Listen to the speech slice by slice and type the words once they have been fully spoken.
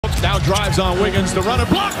Now drives on Wiggins. The runner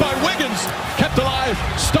blocked by Wiggins. Kept alive.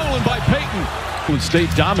 Stolen by Payton. Oakland State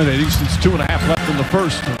dominating since 2.5 left in the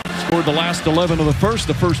first. Scored the last 11 of the first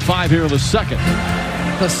 5 here of the second.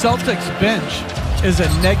 The Celtics bench is a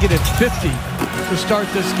 -50 to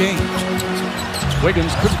start this game.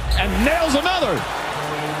 Wiggins and nails another.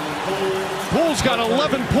 Poole's got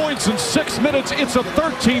 11 points in 6 minutes. It's a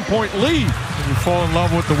 13-point lead. You fall in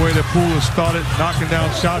love with the way that Poole has started knocking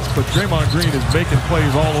down shots, but Draymond Green is making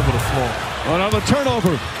plays all over the floor. Another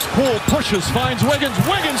turnover. Poole pushes, finds Wiggins.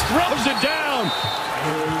 Wiggins throws it down.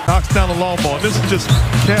 Knocks down the long ball. This is just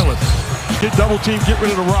careless. Get double team, get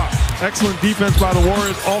rid of the rock. Excellent defense by the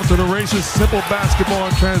Warriors. Off to the races. Simple basketball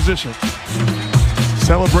in transition.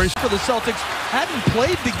 Celebration. For the Celtics, hadn't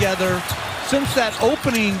played together since that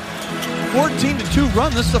opening 14-2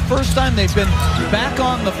 run. This is the first time they've been back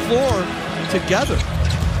on the floor together.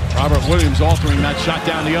 Robert Williams altering that shot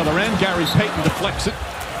down the other end. Gary Payton deflects it.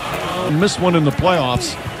 Missed one in the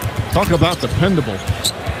playoffs. Talk about dependable.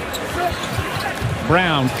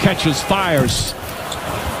 Brown catches, fires.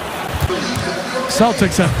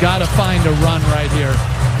 Celtics have got to find a run right here.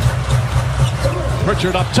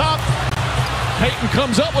 Pritchard up top. Payton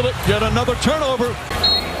comes up with it. Yet another turnover.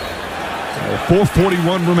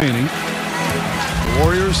 4:41 remaining. The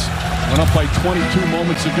Warriors went up by 22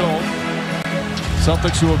 moments ago.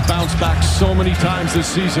 Celtics, who have bounced back so many times this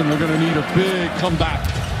season, they're going to need a big comeback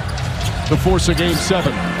to force a game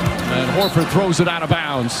 7. And Horford throws it out of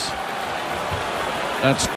bounds. That's